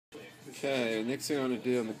Okay, next thing I want to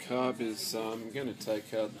do on the carb is I'm going to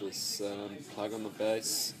take out this plug on the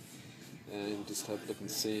base and just have a look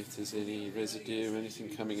and see if there's any residue or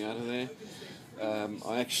anything coming out of there.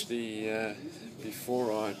 I actually,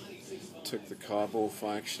 before I took the carb off,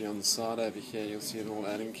 I actually on the side over here you'll see an all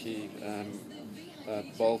Allen key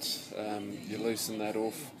bolt. You loosen that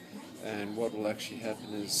off, and what will actually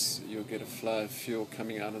happen is you'll get a flow of fuel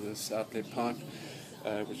coming out of this outlet pipe,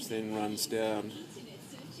 which then runs down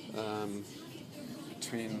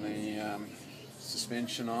between the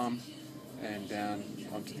suspension arm and down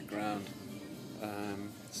onto the ground.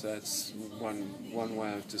 So it's one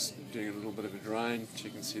way of just doing a little bit of a drain,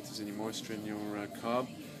 checking to see if there's any moisture in your carb.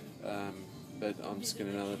 But I'm just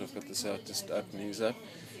going to, now that I've got this out, just open these up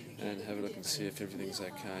and have a look and see if everything's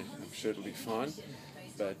okay. I'm sure it'll be fine,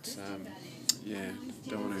 but yeah,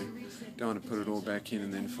 don't want to put it all back in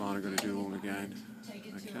and then find I've got to do it all again.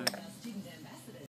 Okay.